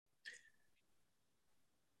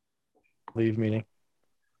Leave meeting.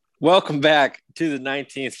 Welcome back to the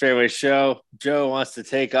 19th Fairway Show. Joe wants to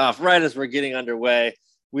take off right as we're getting underway.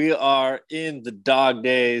 We are in the dog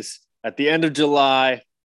days at the end of July.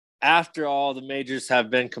 After all the majors have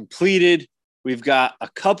been completed, we've got a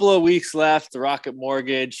couple of weeks left, the Rocket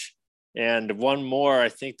Mortgage, and one more, I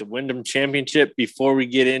think, the Wyndham Championship before we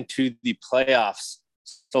get into the playoffs.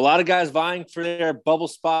 So a lot of guys vying for their bubble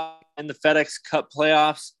spot in the FedEx Cup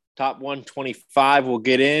Playoffs. Top 125 will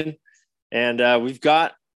get in. And we've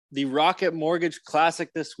got the Rocket Mortgage Classic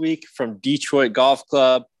this week from Detroit Golf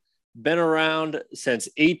Club. Been around since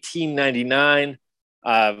 1899.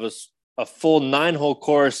 It was a full 9-hole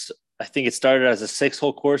course. I think it started as a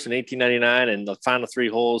 6-hole course in 1899, and the final 3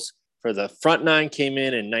 holes for the front 9 came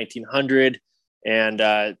in 1900.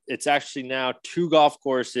 And it's actually now 2 golf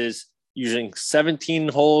courses using 17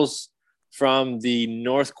 holes from the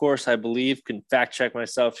North course, I believe. Can fact check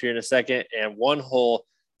myself here in a second. And 1 hole,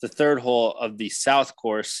 the 3rd hole of the South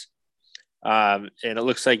course. And it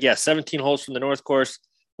looks like, 17 holes from the North course,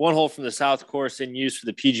 1 hole from the South course in use for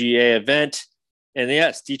the PGA event. And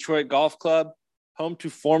yes, Detroit Golf Club, home to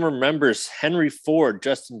former members Henry Ford,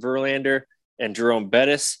 Justin Verlander, and Jerome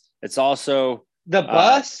Bettis. It's also the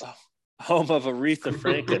bus home of Aretha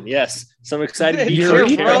Franklin. Yes, some exciting Jerome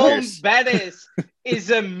Detroit characters. Bettis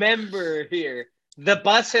is a member here. The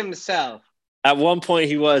bus himself. At one point,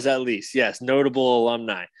 he was at least. Yes, notable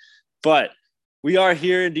alumni. But we are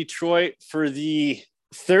here in Detroit for the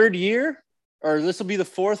 3rd year, or this will be the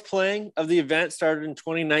 4th playing of the event. Started in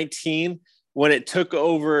 2019 when it took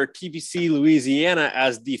over TPC Louisiana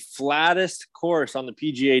as the flattest course on the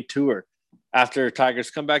PGA Tour. After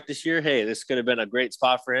Tiger's comeback this year, hey, this could have been a great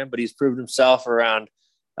spot for him, but he's proved himself around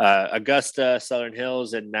Augusta, Southern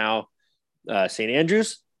Hills, and now St.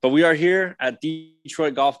 Andrews. But we are here at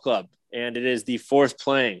Detroit Golf Club, and it is the 4th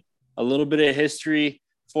playing. A little bit of history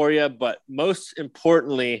for you, but most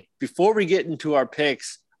importantly, before we get into our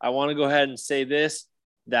picks, I want to go ahead and say this,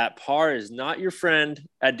 that par is not your friend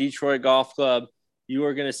at Detroit Golf Club. You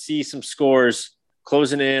are going to see some scores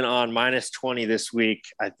closing in on -20 this week.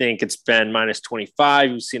 I think it's been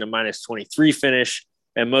 -25. You've seen a -23 finish,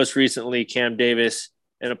 and most recently, Cam Davis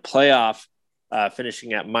in a playoff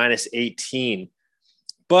finishing at -18.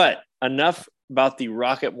 But enough about the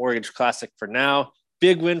Rocket Mortgage Classic for now.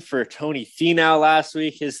 Big win for Tony Finau last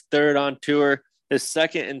week, his 3rd on tour, his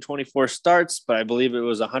 2nd in 24 starts, but I believe it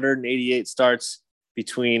was 188 starts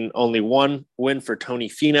between only 1 win for Tony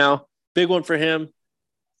Finau. Big one for him.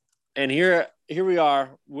 And here we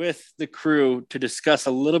are with the crew to discuss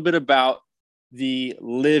a little bit about the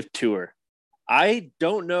LIV Tour. I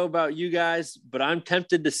don't know about you guys, but I'm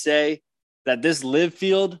tempted to say that this LIV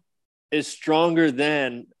field is stronger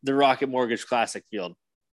than the Rocket Mortgage Classic field.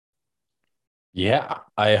 Yeah,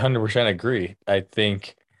 I 100% agree. I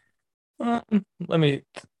think, according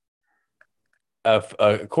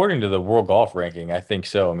to the World Golf Ranking, I think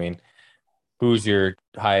so. I mean, who's your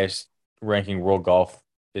highest ranking World Golf?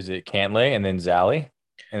 Is it Cantlay and then Zally?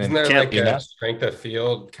 And Isn't then there like a strength of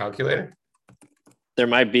field calculator? There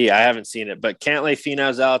might be. I haven't seen it. But Cantlay,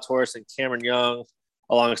 Finau, Zalatoris, and Cameron Young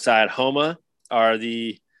alongside Homa are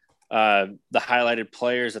the highlighted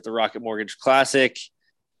players at the Rocket Mortgage Classic.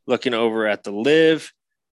 Looking over at the LIV,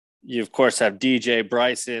 you, of course, have DJ,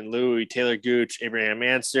 Bryson, Louis, Taylor Gooch, Abraham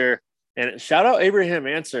Answer. And shout out Abraham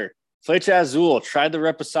Answer. Flecha Azul tried the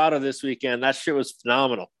Reposado this weekend. That shit was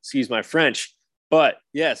phenomenal. Excuse my French. But,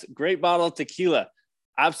 yes, great bottle of tequila.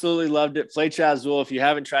 Absolutely loved it. Flecha Azul, if you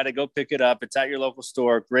haven't tried it, go pick it up. It's at your local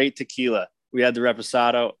store. Great tequila. We had the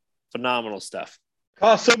Reposado. Phenomenal stuff.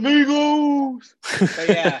 Casamigos! But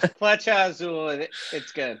yeah, Flecha Azul,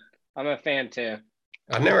 it's good. I'm a fan, too.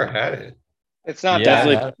 I've never had it. It's not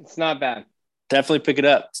bad. It's not bad. Definitely pick it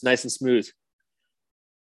up. It's nice and smooth.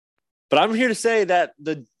 But I'm here to say that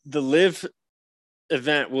the LIV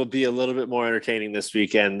event will be a little bit more entertaining this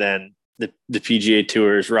weekend than the PGA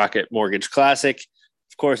Tour's Rocket Mortgage Classic.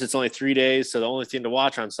 Of course, it's only 3 days, so the only thing to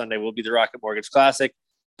watch on Sunday will be the Rocket Mortgage Classic.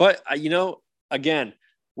 But, again,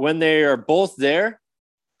 when they are both there,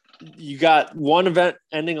 you got one event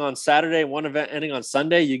ending on Saturday, one event ending on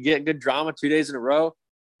Sunday. You get good drama 2 days in a row.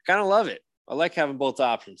 Kind of love it. I like having both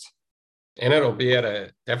options. And it'll be at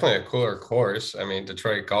definitely a cooler course. I mean,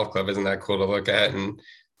 Detroit Golf Club isn't that cool to look at, and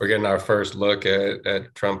we're getting our first look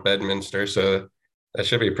at Trump Bedminster, so that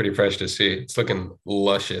should be pretty fresh to see. It's looking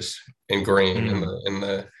luscious and green in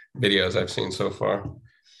the videos I've seen so far.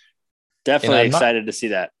 Definitely excited to see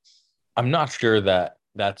that. I'm not sure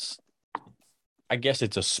that's. I guess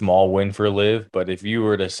it's a small win for LIV, but if you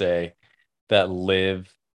were to say that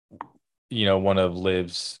LIV, one of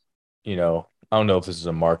LIV's, I don't know if this is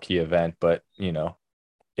a marquee event, but,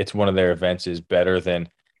 it's one of their events is better than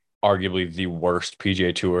arguably the worst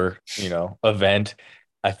PGA Tour, event,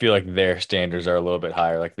 I feel like their standards are a little bit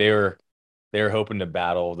higher. Like they were hoping to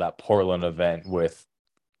battle that Portland event with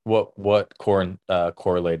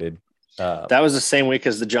correlated. That was the same week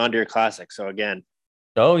as the John Deere Classic. So again,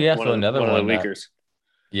 Oh yeah, so another one of the one that weakers.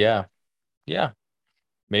 yeah, yeah.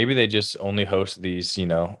 Maybe they just only host these,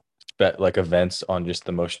 like events on just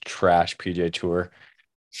the most trash PGA Tour,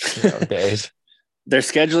 days. Their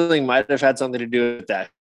scheduling might have had something to do with that.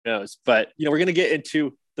 Who knows? But we're going to get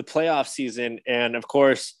into the playoff season, and of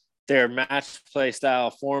course, their match play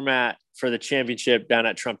style format for the championship down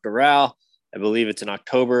at Trump Doral. I believe it's in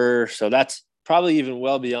October, so that's probably even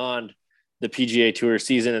well beyond the PGA Tour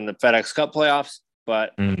season and the FedEx Cup playoffs.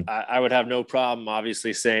 But I would have no problem,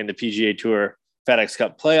 obviously, saying the PGA Tour FedEx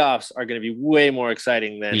Cup playoffs are going to be way more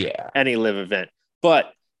exciting than any LIV event.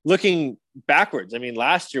 But looking backwards, I mean,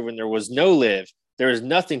 last year when there was no LIV, there was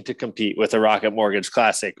nothing to compete with a Rocket Mortgage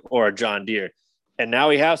Classic or a John Deere. And now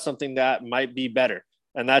we have something that might be better.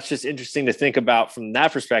 And that's just interesting to think about from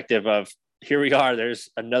that perspective of here we are, there's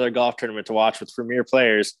another golf tournament to watch with premier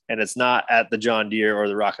players, and it's not at the John Deere or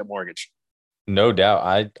the Rocket Mortgage. No doubt.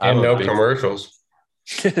 I'm and no commercials.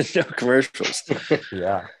 No commercials.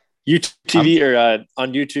 Yeah. YouTube TV or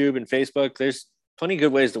on YouTube and Facebook, there's plenty of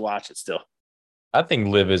good ways to watch it still. I think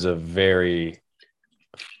LIV is a very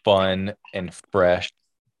fun and fresh,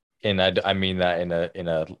 and I mean that in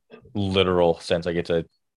a literal sense. Like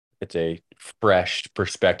it's a fresh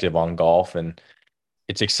perspective on golf, and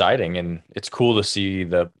it's exciting, and it's cool to see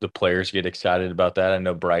the players get excited about that. I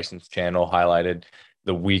know Bryson's channel highlighted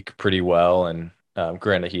the week pretty well, and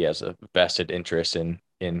granted he has a vested interest in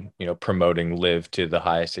promoting LIV to the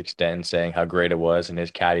highest extent, saying how great it was, and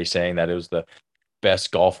his caddy saying that it was the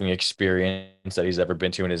best golfing experience that he's ever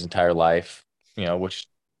been to in his entire life. Which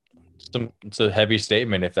it's a heavy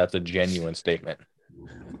statement if that's a genuine statement.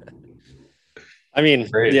 I mean,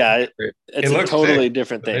 Great. yeah, Great. it's a totally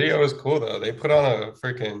different thing. The video was cool though. They put on a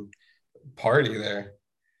freaking party there.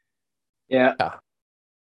 Yeah.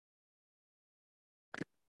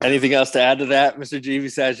 Anything else to add to that, Mr. G,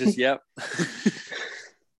 besides just yep?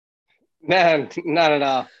 No, not at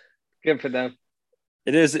all. Good for them.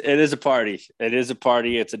 It is a party. It is a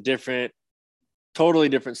party. It's a totally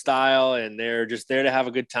different style, and they're just there to have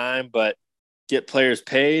a good time, but get players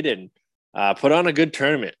paid and put on a good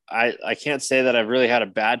tournament. I can't say that I've really had a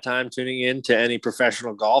bad time tuning in to any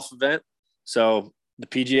professional golf event. So the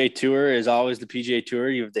PGA Tour is always the PGA Tour.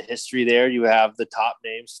 You have the history there. You have the top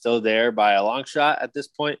names still there by a long shot at this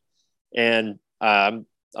point. And I'm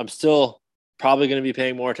still probably going to be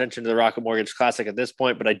paying more attention to the Rocket Mortgage Classic at this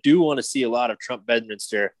point, but I do want to see a lot of Trump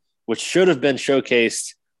Bedminster, which should have been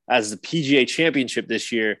showcased as the PGA Championship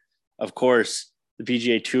this year. Of course, the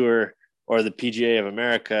PGA Tour or the PGA of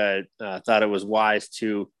America thought it was wise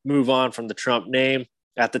to move on from the Trump name.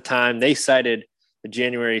 At the time, they cited the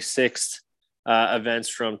January 6th events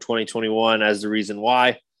from 2021 as the reason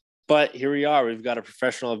why. But here we are. We've got a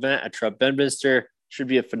professional event at Trump Bedminster. Should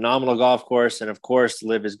be a phenomenal golf course. And of course,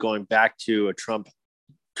 LIV is going back to a Trump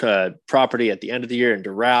property at the end of the year in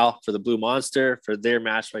Doral for the Blue Monster for their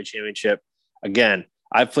match play championship. Again,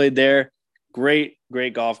 I've played there. Great,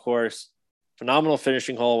 great golf course. Phenomenal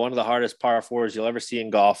finishing hole. One of the hardest par fours you'll ever see in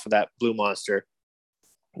golf for that Blue Monster.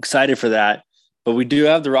 Excited for that. But we do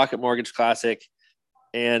have the Rocket Mortgage Classic.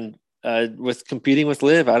 And with competing with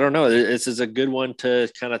LIV, I don't know. This is a good one to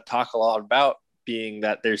kind of talk a lot about, being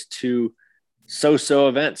that there's two so-so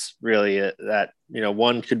events, really, that,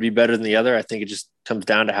 one could be better than the other. I think it just comes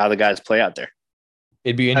down to how the guys play out there.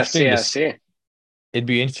 It'd be interesting to see. It'd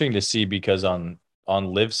be interesting to see because on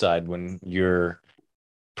LIV side, when you're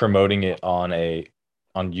promoting it on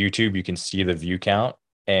YouTube, you can see the view count,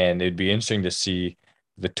 and it'd be interesting to see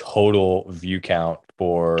the total view count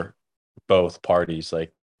for both parties.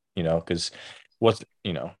 Like, because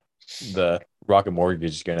the Rocket Mortgage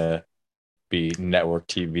is gonna be network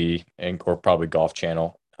TV or probably Golf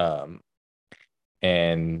Channel,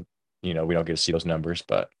 and we don't get to see those numbers,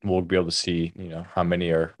 but we'll be able to see how many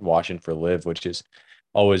are watching for LIV, which is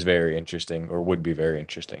always very interesting, or would be very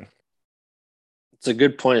interesting. It's a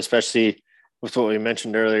good point, especially with what we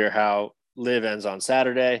mentioned earlier, how LIV ends on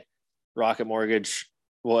Saturday, Rocket Mortgage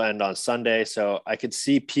will end on Sunday. So I could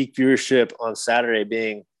see peak viewership on Saturday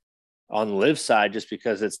being on the LIV side just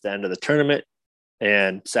because it's the end of the tournament.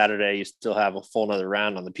 And Saturday, you still have a full another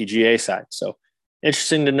round on the PGA side. So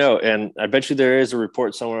interesting to note. And I bet you there is a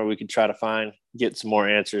report somewhere we could try to get some more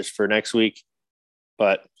answers for next week.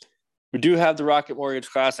 But we do have the Rocket Mortgage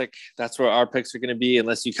Classic. That's where our picks are going to be,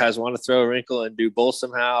 unless you guys want to throw a wrinkle and do both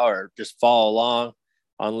somehow or just follow along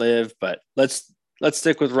on LIV. But let's let's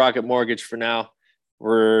stick with Rocket Mortgage for now.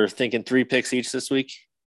 We're thinking 3 picks each this week.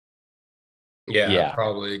 Yeah,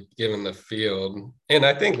 probably given the field. And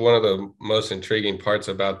I think one of the most intriguing parts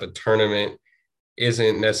about the tournament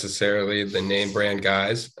isn't necessarily the name brand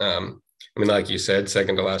guys. I mean, like you said,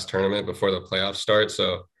 second to last tournament before the playoffs start.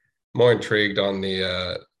 So more intrigued on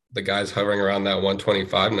the guys hovering around that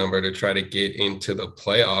 125 number to try to get into the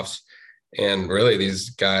playoffs. And really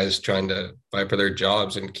these guys trying to fight for their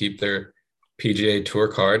jobs and keep their PGA Tour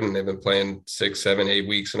card. And they've been playing 6, 7, 8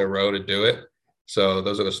 weeks in a row to do it. So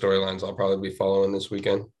those are the storylines I'll probably be following this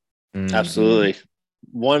weekend. Mm-hmm. Absolutely.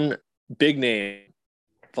 One big name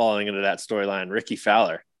falling into that storyline, Ricky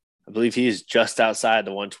Fowler. I believe he's just outside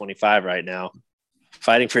the 125 right now,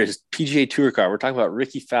 fighting for his PGA Tour card. We're talking about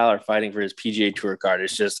Ricky Fowler fighting for his PGA Tour card.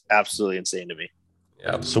 It's just absolutely insane to me.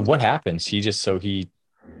 Yeah. So what happens?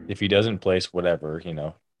 If he doesn't place whatever,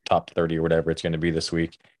 top 30 or whatever it's going to be this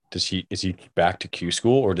week, is he back to Q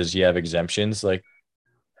school, or does he have exemptions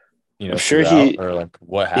I'm sure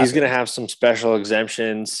what happens? He's going to have some special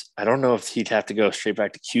exemptions. I don't know if he'd have to go straight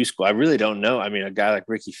back to Q school. I really don't know. I mean, a guy like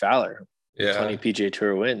Ricky Fowler, 20 PGA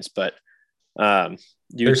Tour wins, but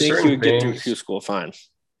you think he would get through Q school fine?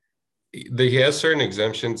 He has certain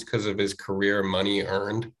exemptions because of his career money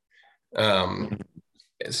earned.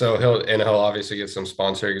 So he'll obviously get some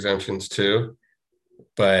sponsor exemptions too.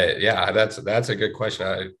 But yeah, that's a good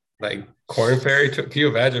question. Like Corn Ferry Tour. Can you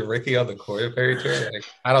imagine Ricky on the Corn Ferry Tour? Like,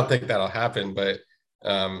 I don't think that'll happen, but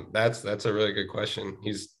that's a really good question.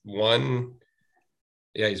 He's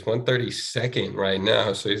 132nd right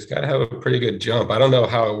now, so he's got to have a pretty good jump. I don't know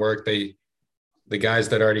how it worked. The guys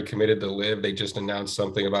that already committed to LIV, they just announced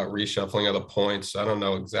something about reshuffling of the points. I don't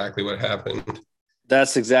know exactly what happened.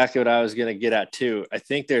 That's exactly what I was going to get at too. I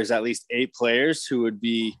think there's at least 8 players who would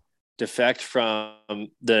be defect from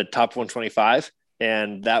the top 125.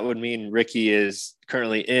 And that would mean Ricky is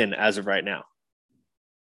currently in as of right now.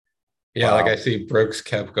 Yeah, wow. Like I see Brooks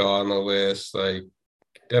Koepka on the list. Like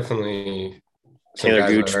definitely Taylor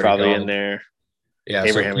Gooch probably in there. Yeah,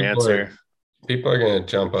 Abraham Answer. People are going to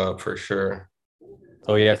jump up for sure.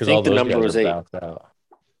 Oh yeah, because all those number guys was are 8. bounced out.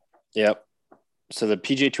 Yep. So the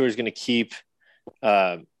PGA Tour is going to keep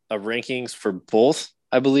a rankings for both,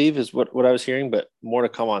 I believe, is what I was hearing. But more to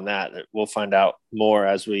come on that. We'll find out more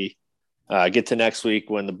as we get to next week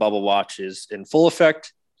when the bubble watch is in full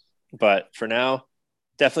effect. But for now,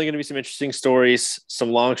 definitely going to be some interesting stories.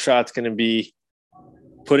 Some long shots going to be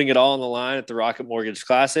putting it all on the line at the Rocket Mortgage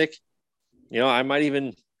Classic. I might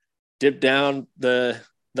even dip down the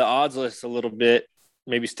odds list a little bit,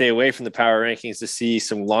 maybe stay away from the power rankings to see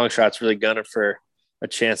some long shots really gunning for a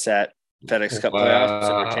chance at FedEx Cup Playoffs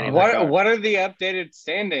and retaining their card. What are the updated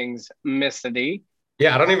standings, Mr. D?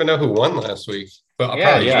 Yeah, I don't even know who won last week, but I'll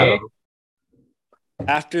probably know.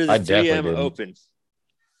 After the 3M Open,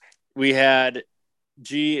 we had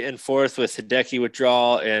G in 4th with Hideki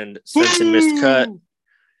withdrawal and Svensson missed cut.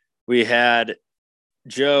 We had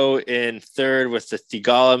Joe in 3rd with the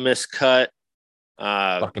Thigala missed cut.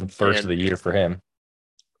 Fucking first of the year for him.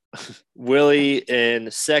 Willie in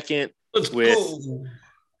 2nd with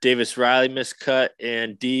Davis Riley missed cut,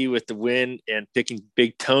 and D with the win and picking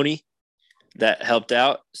Big Tony. That helped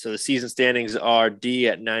out. So the season standings are D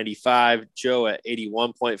at 95, Joe at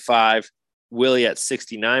 81.5, Willie at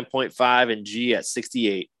 69.5, and G at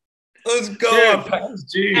 68. Let's go.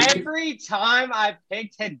 Dude, every time I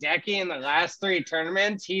picked Hideki in the last 3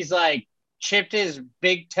 tournaments, he's like chipped his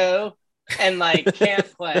big toe and like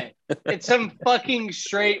can't play. It's some fucking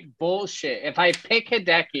straight bullshit. If I pick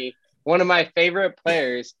Hideki, one of my favorite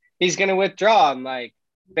players, he's going to withdraw. I'm like,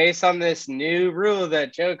 based on this new rule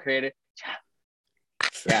that Joe created.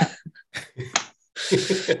 Yeah.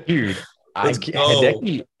 Dude,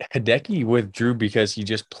 Hideki withdrew because he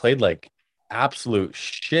just played like absolute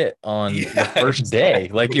shit on the first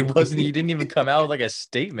day. Like he didn't even come out with like a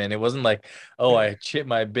statement. It wasn't like, oh, I chipped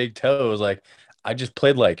my big toe. It was like, I just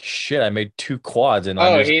played like shit. I made 2 quads and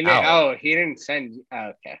I'm just out. He didn't send.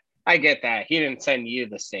 Okay. I get that. He didn't send you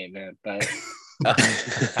the statement, but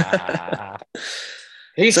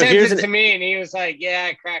he sent it to me and he was like, yeah,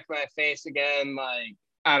 I cracked my face again. Like,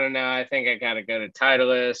 I don't know. I think I got to go to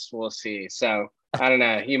Titleist. We'll see. So I don't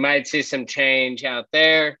know. You might see some change out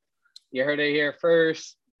there. You heard it here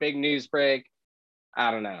first. Big news break.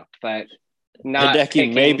 I don't know, but not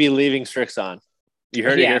Hideki may be leaving Strixon. You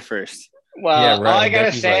heard it here first. Well, all I got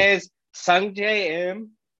to say is Sung J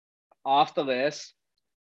M off the list.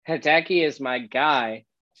 Hideki is my guy,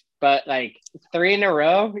 but like 3 in a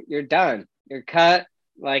row, you're done. You're cut.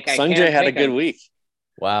 Like Sung J had a good week.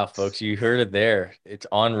 Wow, folks, you heard it there. It's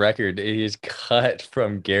on record. It is cut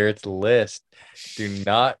from Garrett's list. Do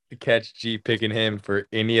not catch G picking him for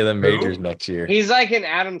any of the majors next year. He's like an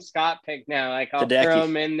Adam Scott pick now. Like I'll throw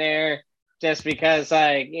him in there just because,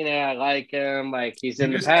 like, you know, I like him. Like he's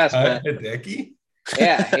in the past, but Hideki?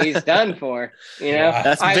 Yeah, he's done for. You know, Wow.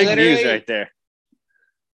 That's big news right there.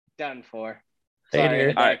 Done for.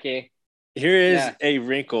 Sorry, Hideki. Here is a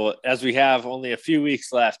wrinkle as we have only a few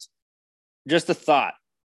weeks left. Just a thought.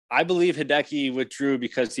 I believe Hideki withdrew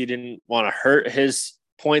because he didn't want to hurt his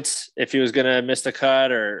points if he was going to miss the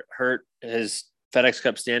cut or hurt his FedEx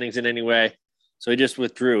Cup standings in any way. So he just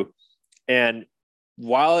withdrew. And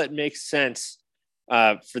while it makes sense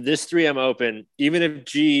for this 3M Open, even if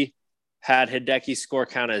G had Hideki's score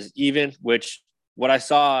count as even, which what I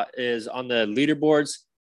saw is on the leaderboards,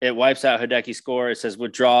 it wipes out Hideki's score. It says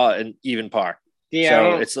withdraw and even par.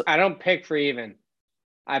 Yeah, so I don't pick for even.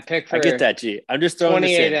 I pick for. I get that, G. I'm just throwing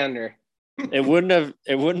 28 under. It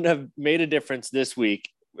wouldn't have made a difference this week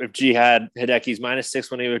if G had Hideki's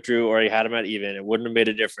 -6 when he withdrew, or he had him at even. It wouldn't have made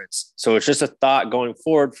a difference. So it's just a thought going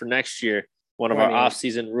forward for next year. One of our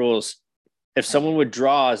off-season rules: if someone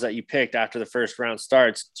withdraws that you picked after the first round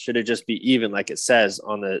starts, should it just be even, like it says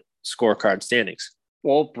on the scorecard standings?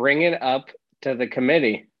 We'll bring it up to the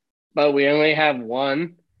committee, but we only have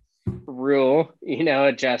one rule,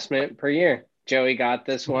 adjustment per year. Joey got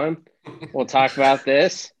this one. We'll talk about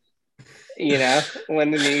this,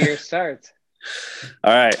 when the new year starts.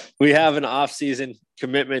 All right. We have an off-season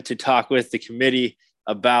commitment to talk with the committee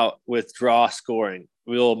about withdraw scoring.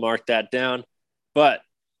 We'll mark that down. But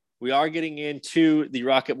we are getting into the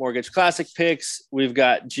Rocket Mortgage Classic picks. We've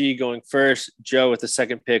got G going first, Joe with the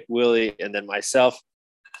second pick, Willie, and then myself.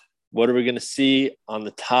 What are we going to see on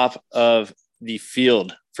the top of the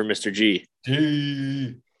field for Mr. G?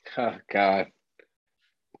 Oh, God.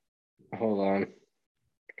 Hold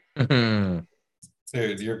on.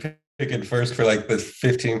 Dude, you're picking first for like the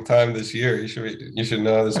 15th time this year. You should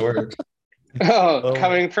know how this works.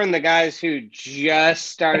 Coming from the guys who just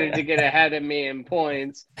started to get ahead of me in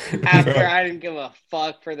points after I didn't give a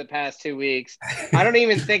fuck for the past 2 weeks. I don't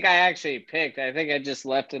even think I actually picked. I think I just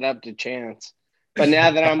left it up to chance. But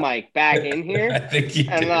now that I'm like back in here, I think you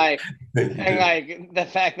and did. like the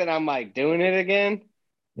fact that I'm like doing it again.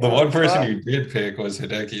 The one person you did pick was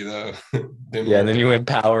Hideki, though. Yeah, and then you went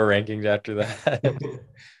power rankings after that.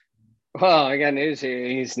 Well, I got news here.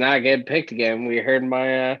 He's not getting picked again. We heard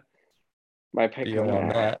my pick on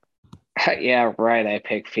that. Yeah, right. I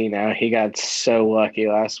picked Finau. He got so lucky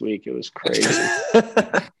last week. It was crazy.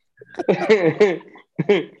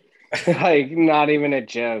 Like, not even a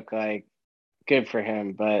joke. Like, good for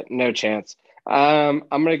him, but no chance. I'm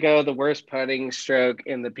gonna go the worst putting stroke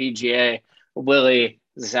in the PGA, Willie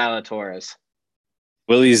Zalatoris.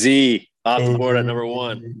 Willie Z off the board at number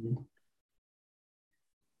 1.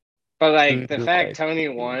 But like the fact Tony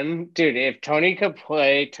won, dude, if Tony could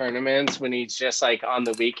play tournaments when he's just like on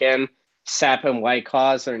the weekend sapping White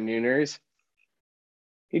Claws or Nooners,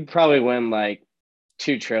 he'd probably win like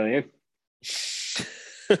 $2 trillion.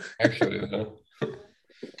 Actually, though.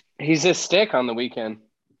 He's a stick on the weekend.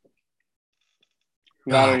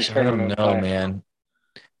 Gosh, I don't know, man.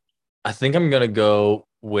 I think I'm going to go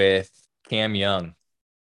with Cam Young.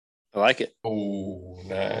 I like it. Oh,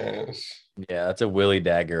 nice. Yeah, that's a Willie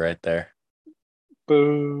dagger right there.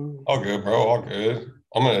 Boo. All good, bro. All good.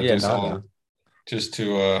 I'm going to do something just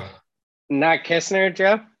to not Kistner,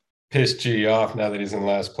 Joe? Piss G off now that he's in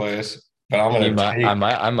last place. But I'm going to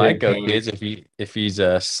I might go kids if he's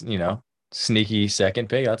a, sneaky second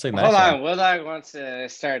pick. I'll say nice. Hold on. Willie wants to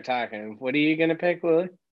start talking. What are you going to pick, Willie?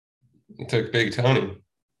 I took Big Tony.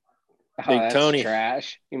 Big Tony.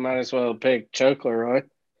 Trash. You might as well pick Choke Leroy.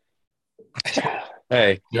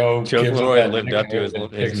 Hey, Choke Leroy lived up to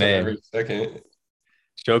his name. Every second.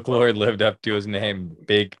 Choke Leroy lived up to his name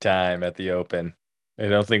big time at the Open. I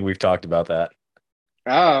don't think we've talked about that.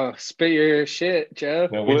 Oh, spit your shit, Joe.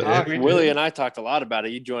 No, Willie and I talked a lot about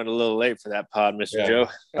it. You joined a little late for that pod, Mr. Joe.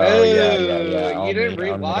 Oh, yeah. You didn't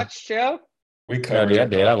rewatch, Joe? We covered it. I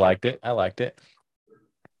did. I liked it. All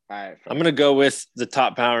right. I'm going to go with the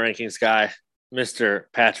top power rankings guy, Mr.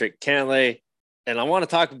 Patrick Cantlay. And I want to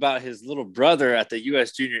talk about his little brother at the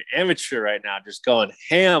U.S. Junior Amateur right now, just going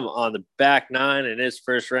ham on the back 9 in his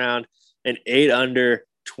first round, and 8 under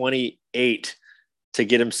 28 to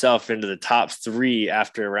get himself into the top 3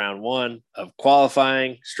 after round 1 of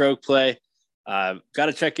qualifying stroke play. Got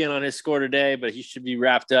to check in on his score today, but he should be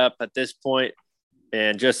wrapped up at this point.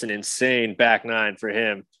 And just an insane back 9 for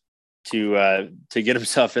him to get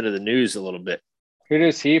himself into the news a little bit. Who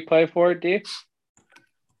does he play for, D?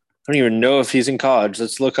 don't even know if he's in college.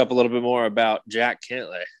 Let's look up a little bit more about Jack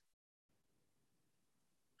Cantlay.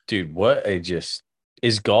 Dude,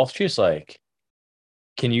 is golf just like,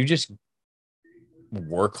 can you just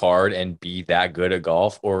work hard and be that good at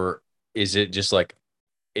golf? Or is it just like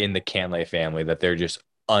in the Cantlay family that they're just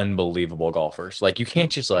unbelievable golfers? Like you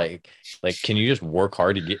can't just can you just work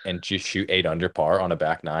hard to get and just shoot 8 under par on a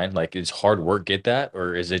back nine? Like is hard work get that?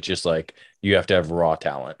 Or is it just like you have to have raw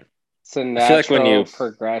talent? It's a I feel like when natural you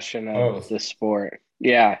progression of Both. the sport.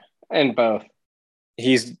 Yeah, and both.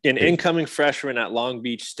 he's an incoming freshman at Long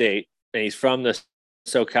Beach State, and he's from the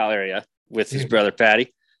SoCal area with his brother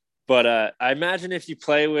Patty. But I imagine if you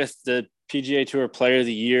play with the PGA Tour Player of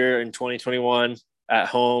the Year in 2021 at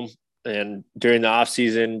home and during the off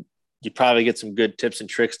season, you probably get some good tips and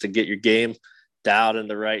tricks to get your game dialed in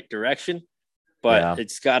the right direction. But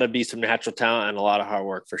it's got to be some natural talent and a lot of hard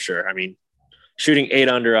work for sure. I mean, shooting 8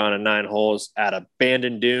 under on a 9 holes at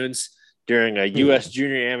Abandoned Dunes during a U.S.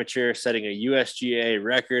 Junior Amateur, setting a USGA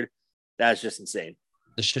record, that's just insane.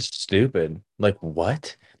 It's just stupid. Like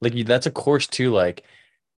what? Like that's a course too. Like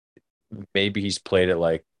maybe he's played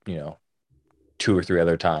it 2 or 3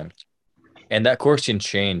 other times, and that course can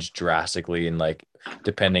change drastically and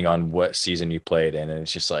depending on what season you played in. And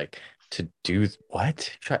it's just like to do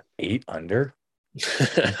what? Shot 8 under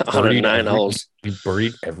on a 9 holes. You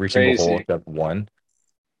birdied every Crazy. single hole except one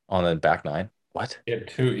on the back 9. What? He had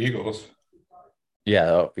 2 eagles.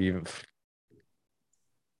 Yeah, even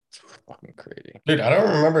it's fucking crazy. Dude, I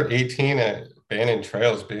don't remember 18 at Bannon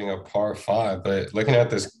Trails being a par 5, but looking at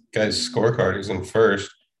this guy's scorecard, he's in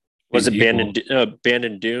first. Was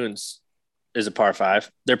Abandoned Dunes is a par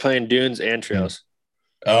 5. They're playing Dunes and Trails.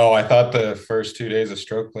 Oh, I thought the first 2 days of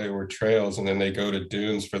stroke play were Trails, and then they go to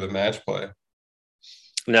Dunes for the match play.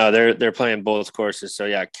 No, they're playing both courses. So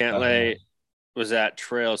yeah, Cantlay was at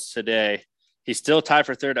Trails today. He's still tied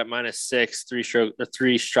for third at -6,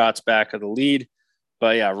 3 shots back of the lead.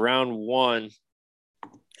 But yeah, round 1,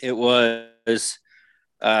 it was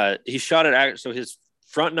he shot it. So his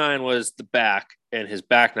front 9 was the back, and his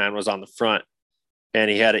back 9 was on the front,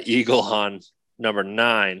 and he had an eagle on number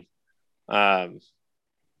 9. I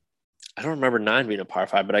don't remember 9 being a par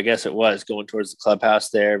 5, but I guess it was going towards the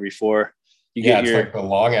clubhouse there before you get it's like the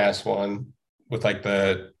long ass one with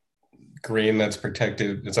the green that's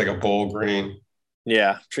protected. It's like a bowl green.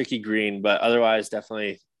 Yeah, tricky green, but otherwise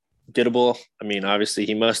definitely gettable. I mean, obviously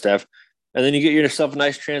he must have. And then you get yourself a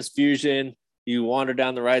nice transfusion. You wander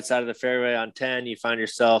down the right side of the fairway on 10. You find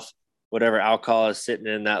yourself whatever alcohol is sitting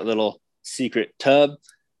in that little secret tub.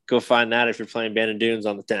 Go find that if you're playing Abandoned Dunes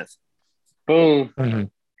on the 10th. Boom. Mm-hmm.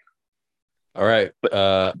 All right.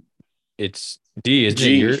 It's D, isn't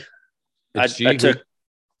it? I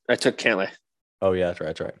took Cantlay. Oh, yeah,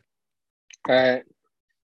 that's right. All right.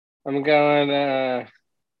 I'm going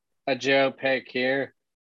a Joe pick here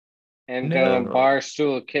and going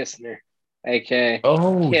Barstool Kistner, a.k.a.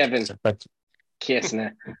 Kevin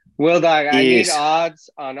Kistner. Will Dog, I need odds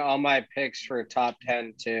on all my picks for top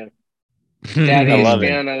 10 too. Daddy's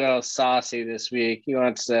feeling a little saucy this week. He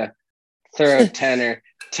wants to throw $10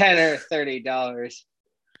 or $30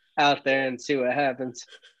 out there and see what happens.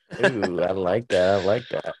 Ooh, I like that.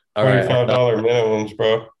 All $25 minimums,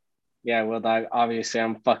 bro. Yeah, Will Dog, obviously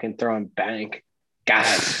I'm fucking throwing bank.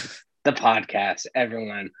 Guys, the podcast,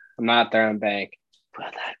 everyone. I'm not throwing bank. Will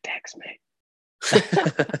Dog, text me.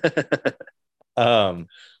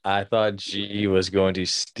 I thought G was going to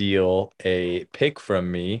steal a pick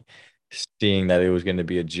from me, seeing that it was going to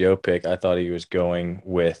be a Joe pick. I thought he was going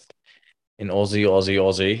with an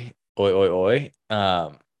Aussie, oi.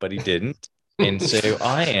 But he didn't. And so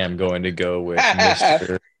I am going to go with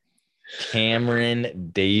Mr.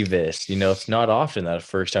 Cameron Davis. It's not often that a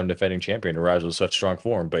first-time defending champion arrives with such strong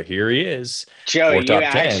form, but here he is. Joe, you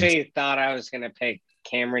actually thought I was going to pick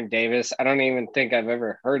Cameron Davis. I don't even think I've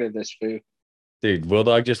ever heard of this food. Dude, Will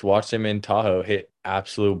Dog just watched him in Tahoe hit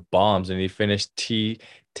absolute bombs, and he finished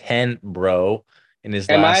T10, bro, in his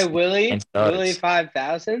last. Am I Willie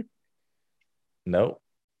 5000? No,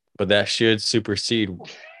 but that should supersede.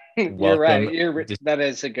 You're right. That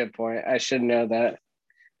is a good point. I should know that.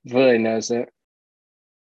 Willie knows it.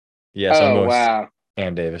 Yes, I'm going wow.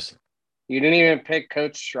 Cam Davis. You didn't even pick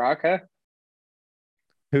Coach Straka?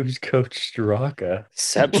 Who's Coach Straka?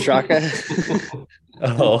 Seb Straka?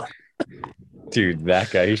 Oh, dude,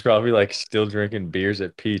 that guy. He's probably still drinking beers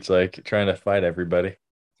at Pete's, trying to fight everybody.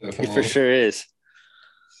 He for sure is.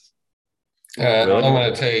 I'm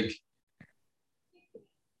going to take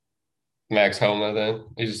Max Homa then.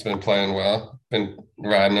 He's just been playing well. Been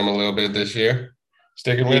riding him a little bit this year.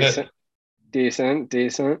 Sticking with it. Decent.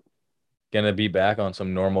 gonna be back on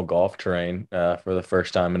some normal golf terrain for the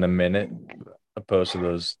first time in a minute, opposed to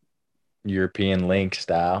those European link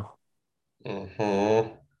style. Mm-hmm.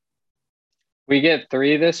 We get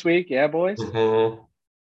 3 this week, yeah, boys. Mm-hmm.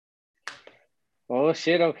 Oh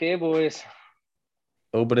shit, okay, boys.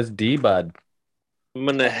 Oh, but it's D, bud. I'm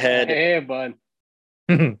gonna head Hey, bud.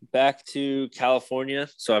 back to California.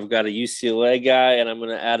 So I've got a UCLA guy, and I'm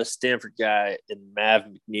gonna add a Stanford guy in Mav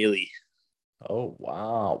McNeely. Oh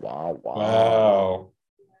wow, wow, wow. Wow.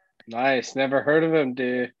 Nice. Never heard of him,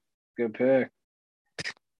 dude. Good pick.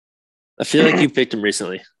 I feel like you picked him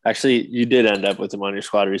recently. Actually, you did end up with him on your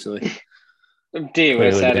squad recently. D,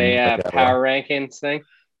 was Clearly that didn't a work out power rankings thing?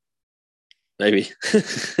 Maybe.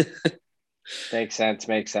 Makes sense.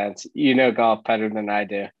 Makes sense. You know golf better than I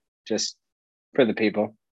do. Just for the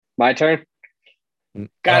people. My turn. well.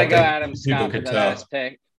 Gotta go think Adam people Scott for could the tell. last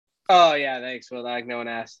pick. Oh yeah, thanks, Will. Like no one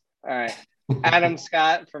asked. All right, Adam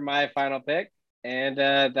Scott for my final pick, and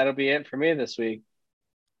that'll be it for me this week.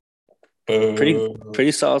 Boo.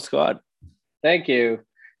 pretty solid squad. Thank you.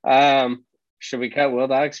 Should we cut Will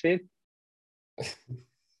Dog's feed?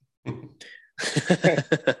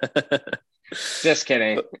 Just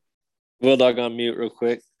kidding. Will Dog on mute real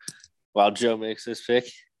quick while Joe makes this pick.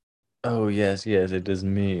 Oh yes, it is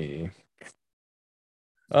me.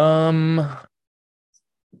 Um,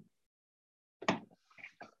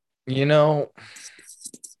 you know,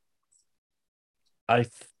 I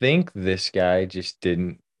think this guy just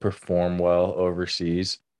didn't perform well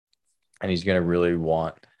overseas, and he's gonna really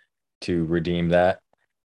want to redeem that,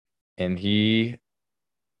 and he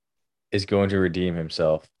is going to redeem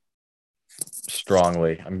himself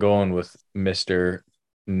strongly. I'm going with Mr.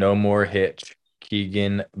 No More Hitch,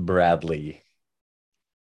 Keegan Bradley.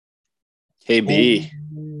 KB.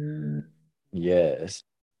 Yes,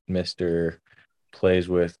 Mr. plays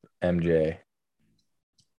with MJ.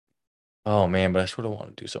 Oh man, but I sort of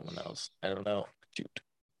want to do someone else. I don't know. Shoot.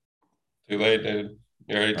 Too late, dude.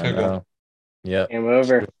 You already I took him. know. Yep. Game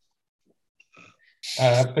over.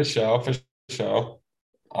 For sure.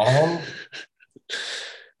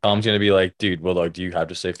 Tom's gonna be like, dude, well, do you have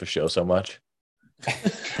to say for show so much?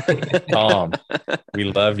 Tom, we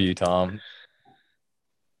love you, Tom.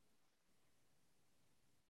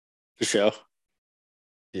 For sure.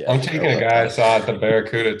 Yeah, I'm for taking sure. a guy I saw at the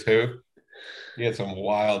Barracuda too. He had some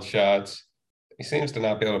wild shots. He seems to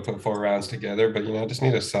not be able to put 4 rounds together, but just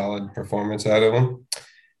need a solid performance out of him.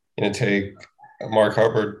 Gonna take Mark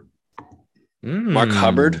Hubbard. Mark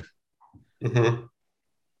Hubbard. Mm-hmm.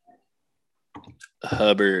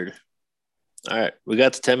 Hubbard. All right. We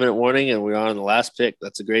got the 10-minute warning, and we're on the last pick.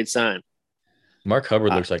 That's a great sign. Mark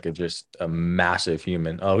Hubbard looks like just a massive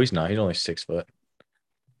human. Oh, he's not. He's only 6 foot.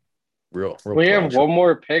 Real We have broad. one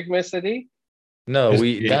more pick, Miss D. No, Mr.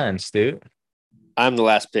 we D. done, Stu. I'm the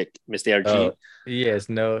last pick, Mr. RG. Oh, yes,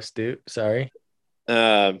 no, Stu. Sorry.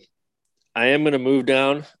 I am going to move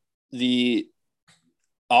down the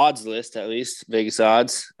odds list, at least Vegas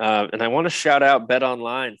odds. And I want to shout out Bet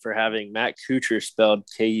Online for having Matt Kuchar spelled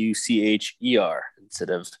Kucher instead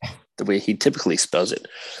of the way he typically spells it.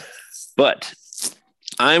 But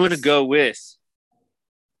I'm going to go with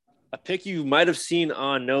a pick you might have seen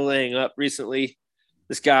on No Laying Up recently.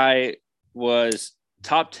 This guy was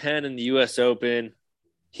top 10 in the U.S. Open.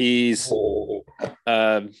 He's,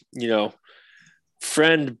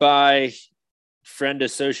 friend by friend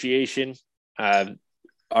association.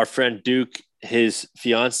 Our friend Duke, his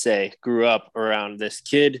fiance, grew up around this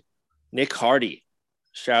kid, Nick Hardy.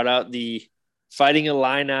 Shout out the Fighting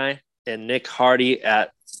Illini and Nick Hardy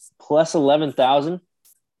at plus 11,000.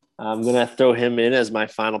 I'm going to throw him in as my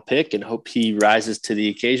final pick and hope he rises to the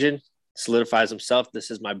occasion, solidifies himself. This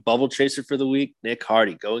is my bubble chaser for the week. Nick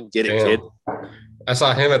Hardy, go and get it, kid. I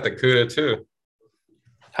saw him at the CUDA too.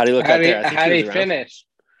 How do you look out there? How did he finish?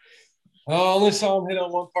 Oh, I only saw him hit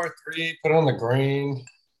on one par 3, put on the green.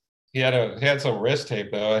 He had some wrist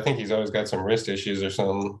tape though. I think he's always got some wrist issues or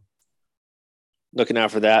something. Looking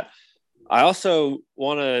out for that. I also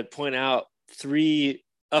want to point out 3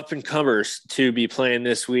 up-and-comers to be playing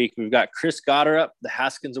this week. We've got Chris Gotterup, the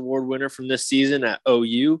Haskins Award winner from this season at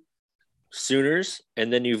OU Sooners.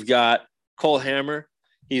 And then you've got Cole Hammer.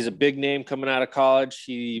 He's a big name coming out of college.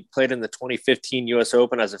 He played in the 2015 U.S.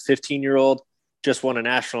 Open as a 15-year-old, just won a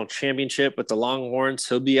national championship with the Longhorns.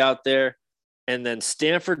 He'll be out there. And then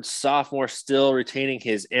Stanford sophomore, still retaining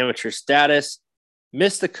his amateur status,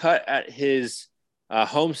 missed the cut at his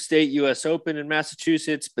home state U.S. Open in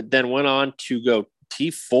Massachusetts, but then went on to go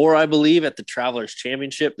T4, I believe, at the Travelers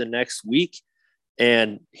Championship the next week.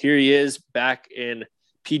 And here he is back in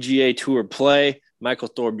PGA Tour play, Michael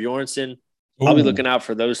Thorbjornsen. I'll be looking out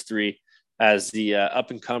for those 3 as the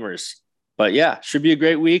up-and-comers But yeah, should be a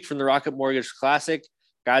great week from the Rocket Mortgage Classic.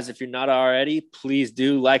 Guys, if you're not already, please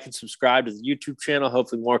do like and subscribe to the YouTube channel.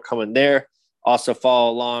 Hopefully more coming there. Also follow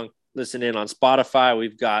along, listen in on Spotify.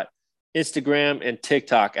 We've got Instagram and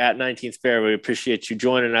TikTok at 19th Fair. We appreciate you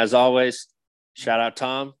joining as always. Shout out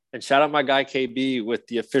Tom and shout out my guy KB with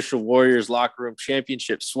the official Warriors Locker Room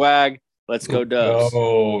Championship swag. Let's go Dubs.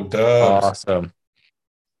 Oh, Dubs. Awesome.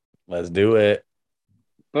 Let's do it.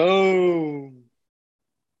 Boom.